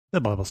The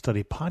Bible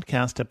Study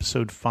Podcast,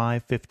 episode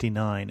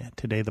 559.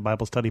 Today, the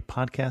Bible Study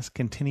Podcast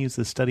continues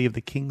the study of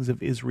the kings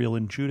of Israel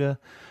and Judah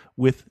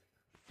with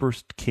 1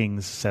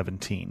 Kings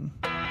 17.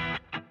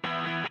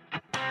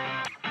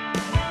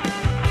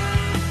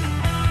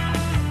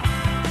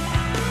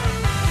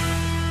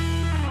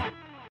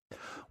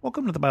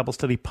 Welcome to the Bible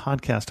Study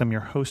Podcast. I'm your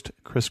host,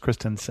 Chris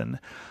Christensen.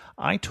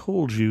 I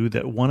told you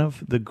that one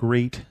of the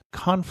great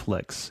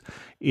conflicts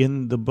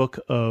in the book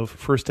of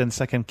 1st and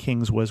 2nd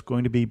Kings was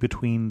going to be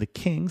between the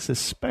kings,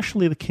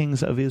 especially the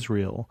kings of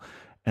Israel,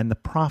 and the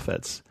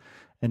prophets.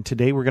 And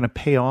today we're going to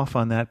pay off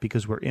on that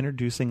because we're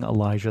introducing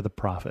Elijah the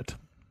prophet.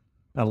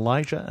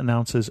 Elijah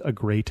announces a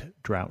great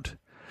drought.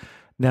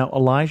 Now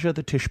Elijah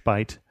the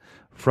Tishbite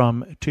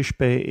from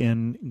Tishbe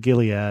in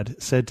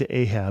Gilead said to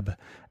Ahab,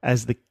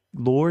 "As the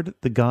Lord,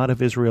 the God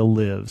of Israel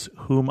lives,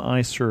 whom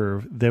I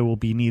serve, there will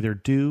be neither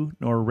dew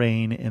nor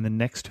rain in the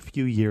next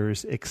few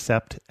years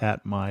except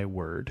at my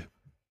word."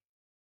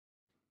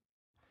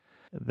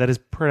 That is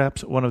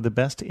perhaps one of the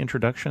best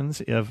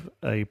introductions of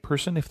a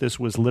person. If this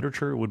was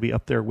literature, it would be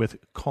up there with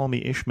Call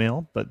Me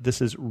Ishmael, but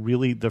this is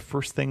really the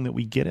first thing that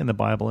we get in the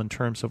Bible in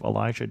terms of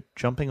Elijah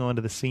jumping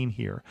onto the scene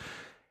here.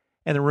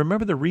 And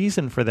remember, the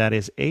reason for that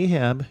is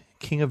Ahab,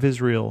 king of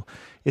Israel,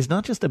 is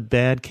not just a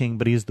bad king,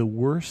 but he is the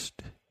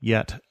worst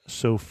yet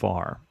so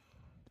far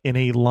in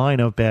a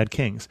line of bad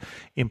kings,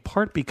 in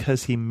part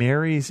because he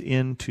marries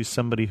into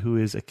somebody who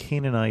is a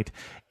Canaanite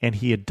and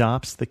he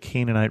adopts the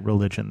Canaanite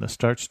religion, that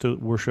starts to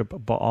worship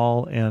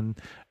Baal and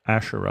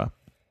Asherah,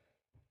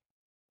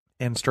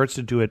 and starts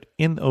to do it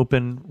in the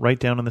open, right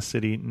down in the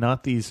city,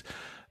 not these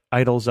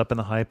idols up in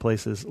the high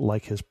places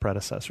like his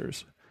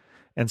predecessors.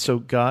 And so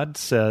God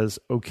says,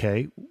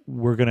 okay,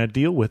 we're going to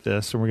deal with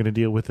this, and we're going to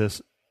deal with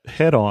this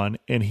head on,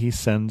 and he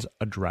sends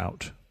a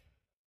drought.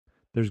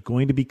 There's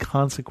going to be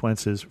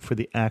consequences for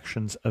the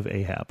actions of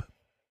Ahab.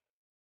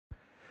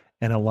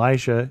 And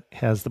Elijah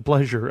has the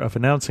pleasure of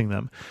announcing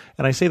them.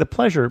 And I say the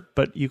pleasure,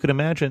 but you can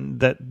imagine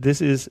that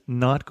this is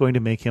not going to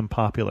make him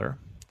popular.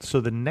 So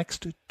the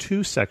next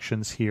two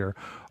sections here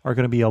are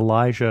going to be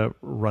Elijah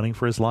running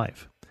for his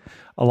life.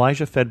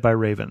 Elijah fed by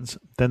ravens.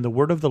 Then the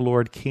word of the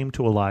Lord came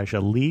to Elijah,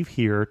 "Leave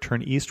here,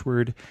 turn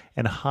eastward,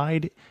 and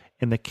hide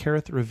in the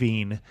Kerith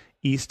ravine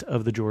east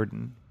of the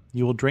Jordan.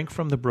 You will drink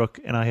from the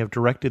brook, and I have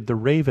directed the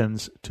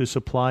ravens to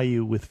supply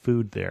you with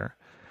food there."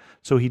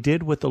 So he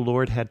did what the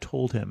Lord had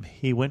told him.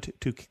 He went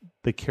to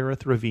the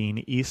Kerith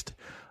ravine east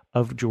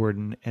of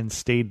Jordan and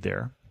stayed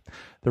there.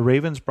 The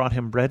ravens brought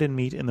him bread and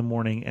meat in the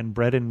morning and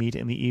bread and meat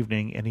in the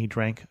evening, and he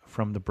drank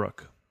from the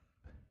brook.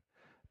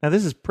 Now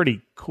this is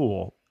pretty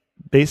cool.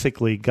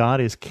 Basically,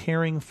 God is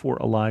caring for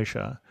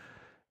Elijah,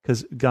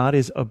 because God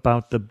is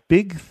about the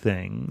big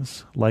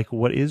things, like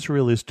what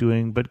Israel is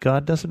doing, but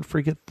God doesn't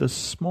forget the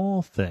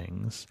small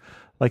things,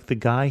 like the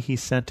guy he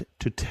sent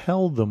to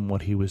tell them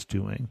what he was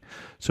doing.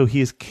 So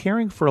he is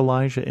caring for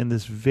Elijah in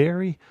this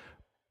very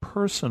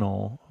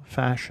personal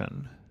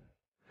fashion.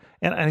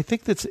 And I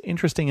think that's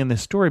interesting in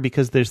this story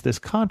because there's this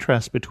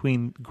contrast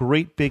between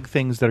great big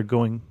things that are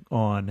going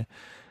on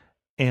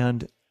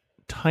and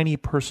tiny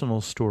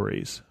personal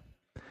stories.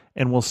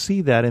 And we'll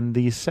see that in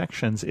these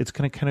sections. It's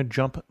going to kind of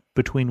jump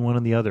between one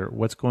and the other,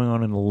 what's going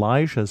on in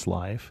Elijah's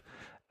life,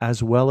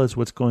 as well as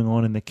what's going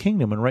on in the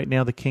kingdom. And right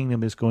now the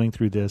kingdom is going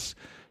through this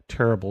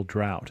terrible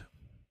drought.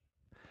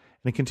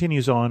 And it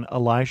continues on,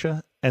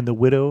 Elijah and the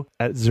widow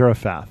at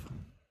Zarephath.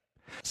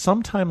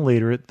 Sometime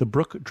later, the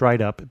brook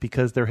dried up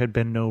because there had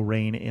been no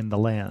rain in the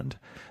land.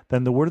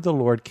 Then the word of the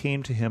Lord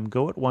came to him,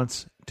 "Go at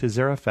once to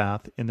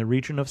Zarephath in the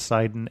region of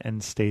Sidon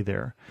and stay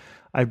there.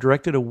 I've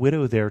directed a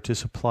widow there to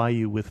supply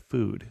you with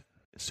food."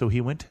 So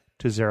he went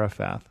to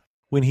Zarephath.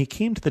 When he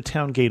came to the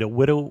town gate, a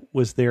widow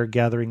was there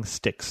gathering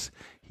sticks.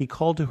 He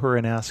called to her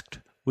and asked,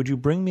 "Would you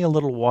bring me a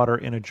little water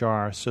in a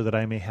jar so that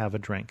I may have a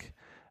drink?"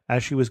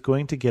 As she was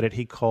going to get it,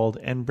 he called,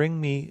 "And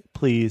bring me,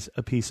 please,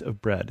 a piece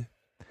of bread."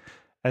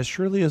 "As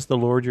surely as the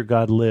Lord your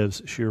God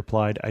lives," she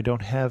replied, "I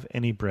don't have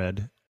any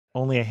bread,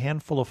 only a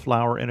handful of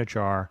flour in a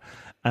jar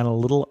and a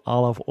little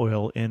olive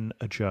oil in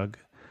a jug.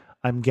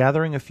 I'm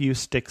gathering a few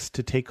sticks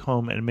to take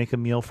home and make a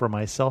meal for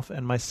myself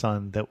and my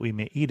son, that we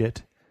may eat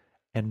it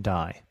and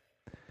die."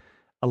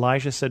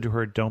 Elijah said to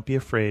her, "Don't be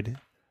afraid.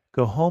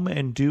 Go home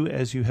and do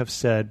as you have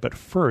said, but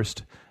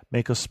first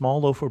make a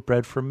small loaf of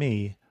bread for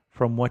me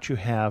from what you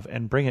have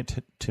and bring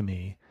it to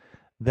me.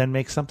 Then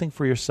make something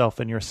for yourself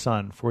and your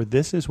son, for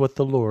this is what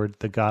the Lord,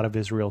 the God of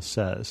Israel,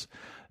 says.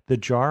 The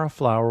jar of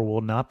flour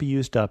will not be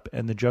used up,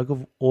 and the jug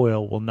of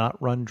oil will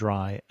not run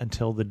dry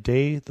until the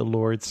day the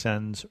Lord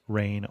sends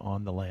rain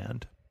on the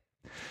land."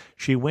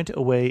 She went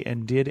away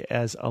and did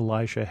as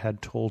Elisha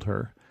had told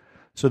her.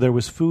 So there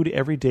was food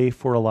every day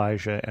for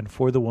Elijah and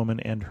for the woman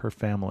and her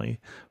family,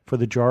 for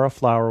the jar of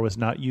flour was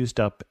not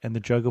used up, and the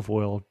jug of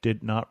oil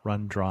did not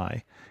run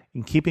dry,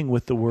 in keeping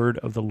with the word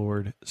of the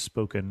Lord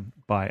spoken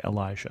by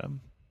Elijah.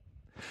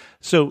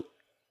 So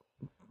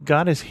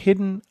God has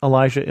hidden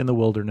Elijah in the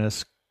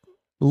wilderness,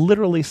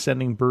 literally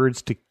sending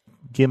birds to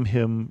give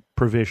him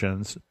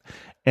provisions.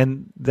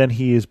 And then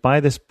he is by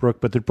this brook,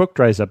 but the brook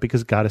dries up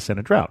because God has sent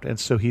a drought. And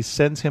so he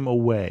sends him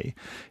away.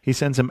 He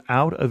sends him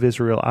out of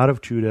Israel, out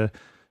of Judah,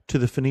 to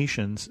the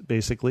Phoenicians,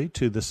 basically,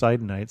 to the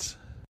Sidonites,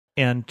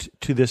 and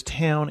to this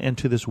town and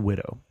to this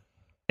widow.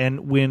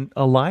 And when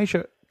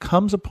Elijah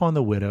comes upon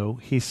the widow,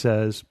 he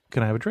says,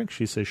 "Can I have a drink?"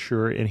 She says,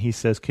 "Sure." And he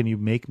says, "Can you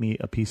make me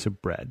a piece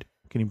of bread?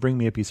 Can you bring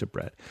me a piece of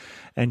bread?"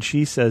 And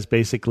she says,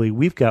 basically,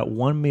 "We've got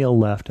one meal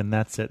left, and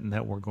that's it, and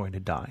that we're going to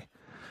die."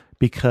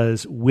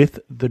 Because with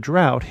the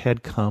drought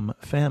had come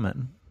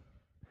famine.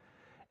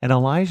 And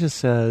Elijah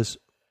says,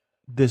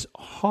 "This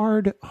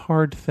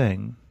hard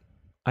thing,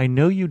 I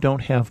know you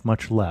don't have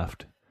much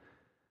left,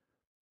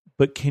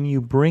 but can you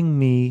bring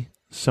me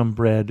some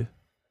bread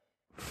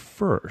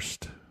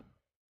first,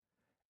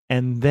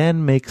 and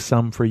then make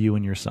some for you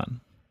and your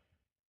son?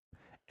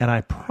 And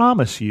I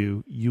promise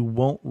you, you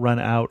won't run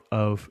out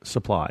of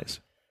supplies.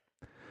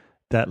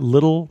 That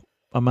little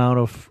amount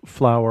of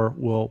flour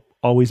will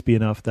always be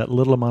enough. That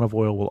little amount of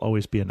oil will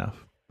always be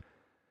enough."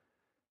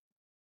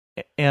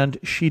 And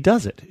she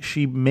does it.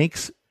 She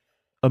makes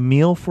a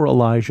meal for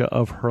Elijah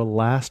of her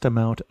last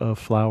amount of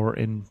flour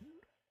and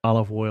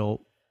olive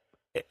oil,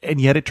 and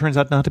yet it turns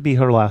out not to be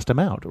her last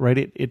amount, right?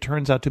 It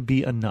turns out to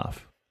be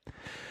enough.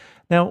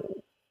 Now,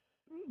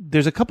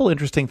 there's a couple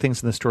interesting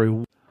things in the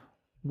story.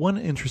 One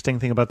interesting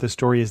thing about this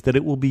story is that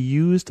it will be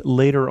used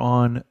later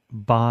on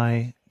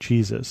by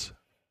Jesus,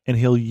 and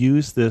he'll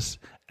use this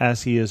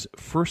as he is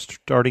first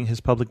starting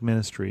his public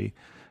ministry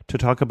to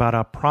talk about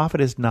a prophet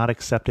is not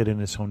accepted in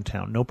his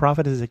hometown. No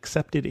prophet is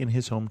accepted in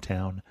his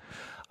hometown.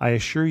 I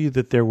assure you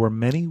that there were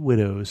many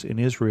widows in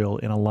Israel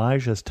in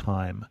Elijah's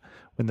time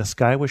when the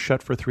sky was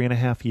shut for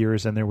 3.5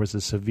 years and there was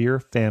a severe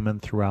famine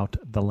throughout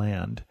the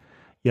land.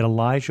 Yet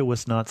Elijah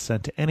was not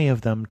sent to any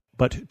of them,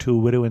 but to a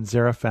widow in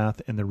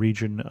Zarephath in the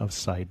region of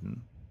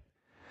Sidon.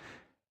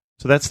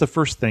 So that's the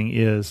first thing,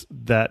 is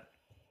that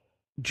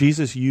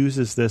Jesus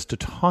uses this to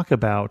talk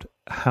about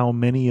how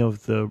many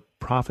of the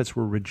prophets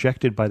were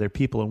rejected by their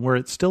people. And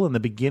we're still in the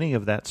beginning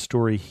of that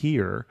story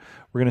here.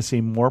 We're going to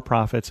see more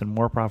prophets, and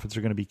more prophets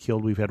are going to be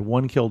killed. We've had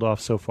one killed off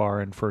so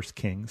far in 1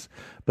 Kings,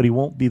 but he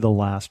won't be the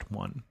last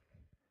one.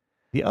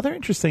 The other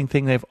interesting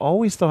thing I've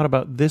always thought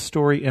about this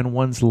story and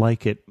ones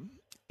like it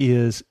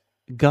is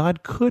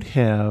God could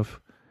have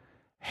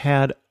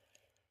had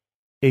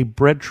a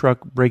bread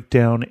truck break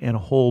down and a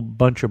whole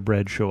bunch of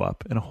bread show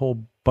up, and a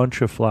whole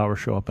bunch of flour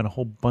show up, and a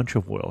whole bunch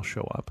of oil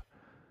show up.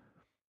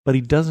 But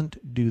he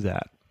doesn't do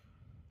that.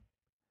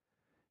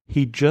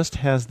 He just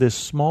has this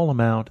small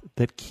amount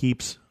that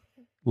keeps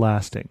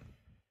lasting.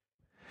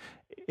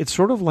 It's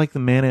sort of like the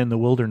manna in the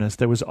wilderness.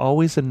 There was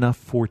always enough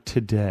for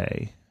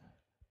today,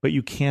 but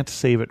you can't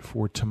save it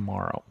for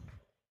tomorrow.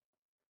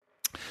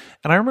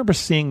 And I remember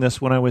seeing this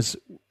when I was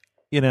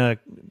in a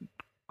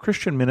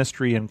Christian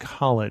ministry in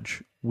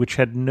college, which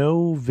had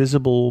no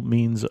visible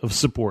means of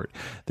support.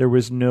 There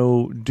was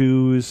no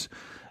dues,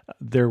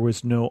 there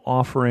was no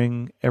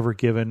offering ever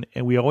given,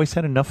 and we always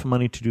had enough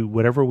money to do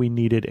whatever we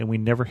needed, and we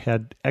never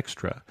had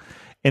extra.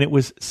 And it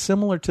was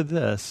similar to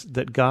this,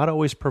 that God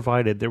always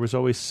provided. There was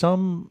always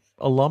some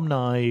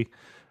alumni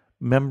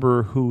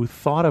member who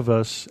thought of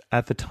us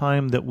at the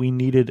time that we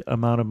needed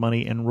amount of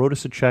money and wrote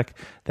us a check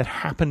that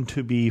happened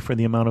to be for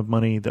the amount of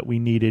money that we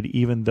needed,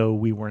 even though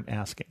we weren't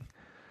asking.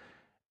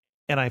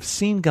 And I've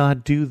seen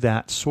God do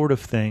that sort of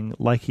thing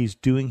like he's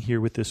doing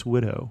here with this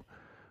widow,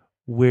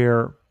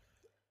 where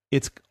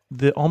it's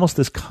almost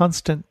this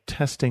constant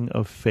testing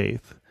of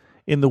faith.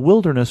 In the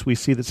wilderness, we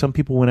see that some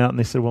people went out and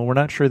they said, well, we're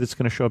not sure that's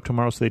going to show up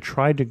tomorrow, so they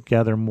tried to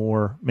gather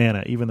more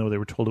manna, even though they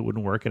were told it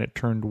wouldn't work, and it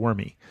turned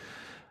wormy.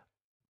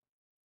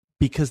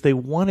 Because they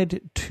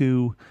wanted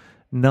to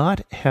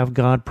not have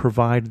God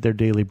provide their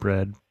daily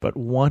bread, but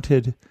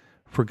wanted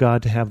for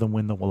God to have them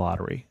win the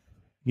lottery.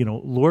 You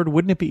know, Lord,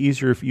 wouldn't it be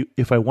easier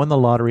if I won the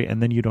lottery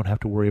and then you don't have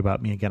to worry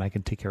about me again? I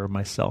can take care of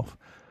myself.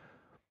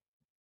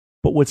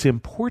 But what's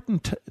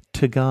important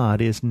to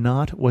God is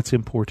not what's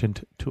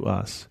important to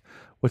us.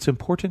 What's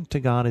important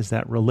to God is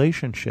that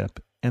relationship,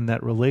 and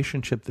that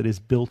relationship that is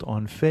built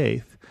on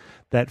faith,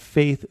 that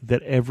faith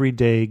that every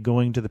day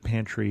going to the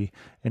pantry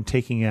and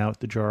taking out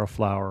the jar of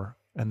flour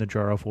and the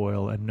jar of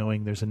oil and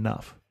knowing there's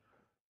enough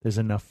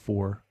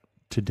for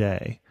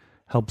today,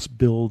 helps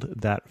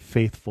build that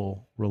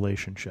faithful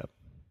relationship.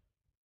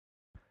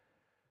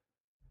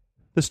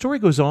 The story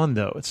goes on,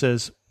 though. It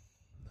says,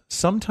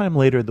 sometime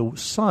later, the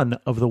son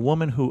of the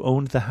woman who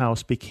owned the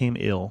house became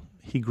ill.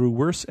 He grew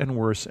worse and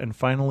worse and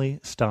finally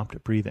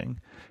stopped breathing.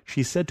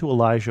 She said to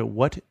Elijah,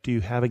 "What do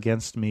you have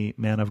against me,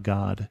 man of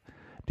God?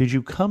 Did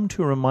you come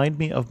to remind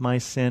me of my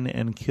sin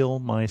and kill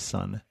my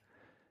son?"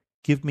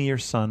 "Give me your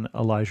son,"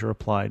 Elijah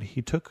replied.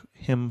 He took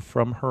him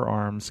from her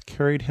arms,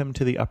 carried him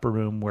to the upper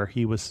room where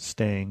he was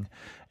staying,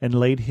 and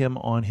laid him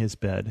on his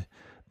bed.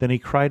 Then he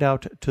cried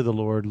out to the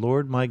Lord,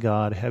 "Lord my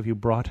God, have you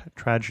brought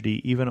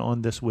tragedy even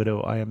on this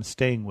widow I am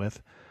staying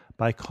with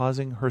by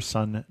causing her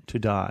son to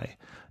die?"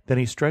 Then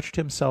he stretched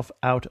himself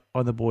out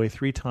on the boy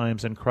 3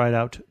 times and cried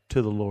out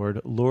to the Lord,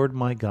 Lord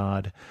my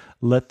God,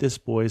 let this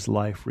boy's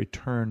life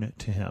return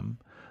to him.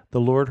 The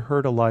Lord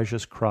heard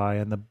Elijah's cry,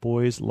 and the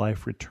boy's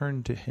life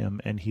returned to him,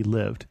 and he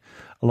lived.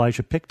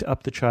 Elijah picked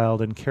up the child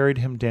and carried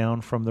him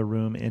down from the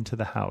room into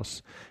the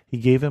house. He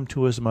gave him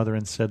to his mother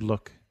and said,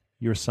 Look,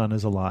 your son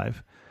is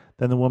alive.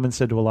 Then the woman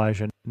said to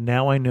Elijah,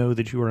 Now I know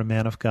that you are a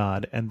man of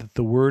God, and that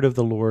the word of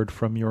the Lord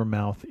from your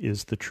mouth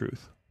is the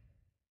truth.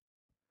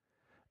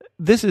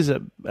 This is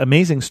an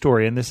amazing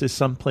story, and this is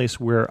someplace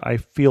where I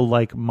feel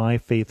like my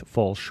faith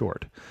falls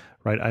short,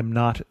 right? I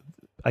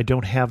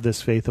don't have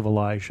this faith of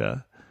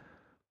Elijah.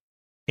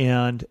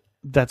 And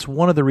that's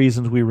one of the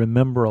reasons we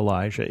remember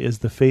Elijah, is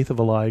the faith of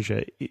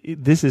Elijah.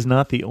 This is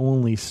not the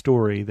only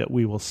story that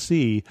we will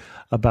see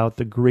about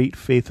the great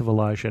faith of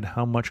Elijah and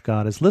how much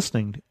God is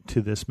listening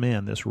to this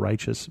man, this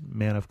righteous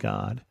man of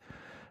God.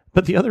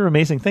 But the other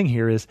amazing thing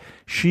here is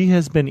she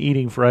has been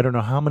eating for I don't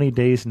know how many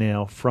days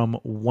now from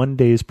one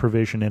day's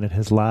provision, and it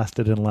has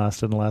lasted and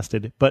lasted and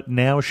lasted. But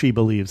now she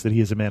believes that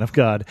he is a man of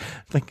God.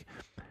 Like,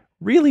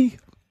 really?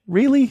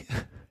 Really?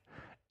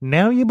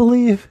 Now you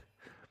believe?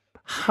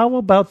 How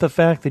about the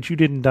fact that you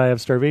didn't die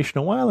of starvation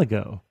a while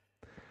ago?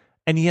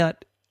 And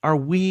yet, are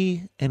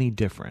we any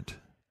different?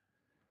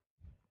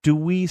 Do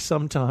we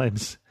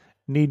sometimes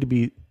need to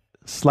be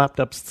slapped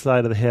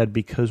upside of the head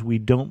because we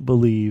don't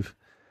believe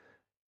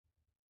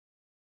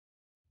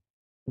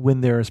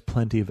when there is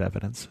plenty of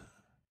evidence?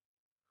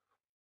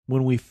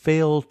 When we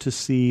fail to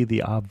see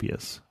the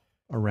obvious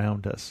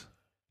around us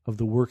of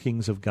the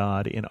workings of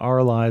God in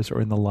our lives or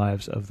in the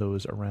lives of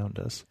those around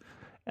us?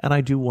 And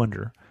I do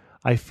wonder.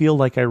 I feel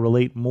like I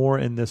relate more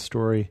in this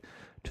story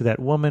to that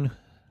woman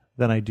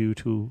than I do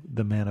to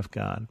the man of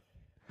God.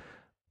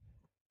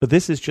 But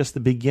this is just the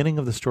beginning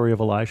of the story of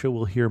Elijah.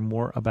 We'll hear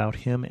more about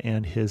him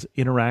and his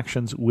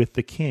interactions with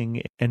the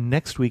king. And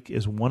next week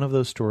is one of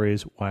those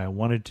stories why I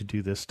wanted to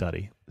do this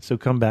study. So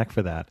come back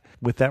for that.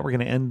 With that, we're going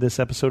to end this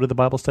episode of the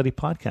Bible Study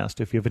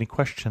Podcast. If you have any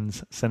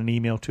questions, send an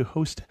email to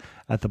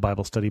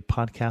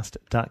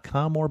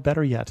host@thebiblestudypodcast.com, or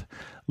better yet,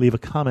 leave a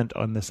comment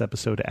on this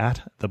episode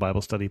at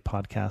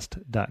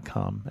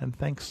thebiblestudypodcast.com. And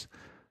thanks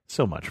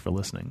so much for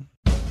listening.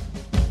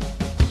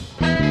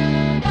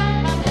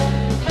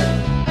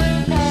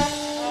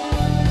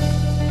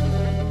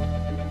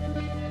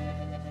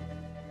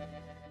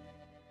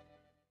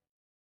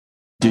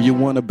 Do you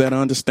want to better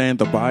understand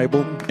the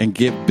Bible and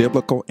give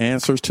biblical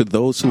answers to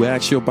those who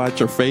ask you about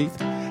your faith?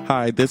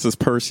 Hi, this is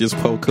Perseus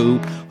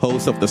Poku,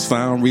 host of the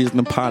Sound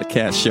Reasoning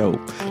Podcast Show.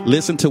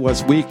 Listen to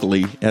us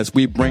weekly as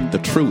we bring the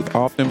truth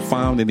often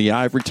found in the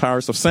ivory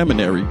towers of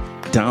seminary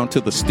down to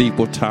the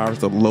steeple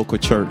towers of local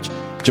church.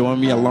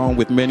 Join me along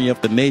with many of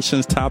the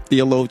nation's top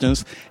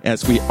theologians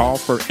as we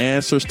offer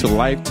answers to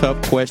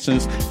life-tough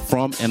questions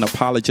from an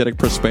apologetic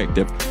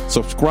perspective.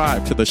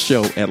 Subscribe to the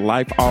show at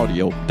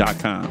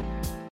lifeaudio.com.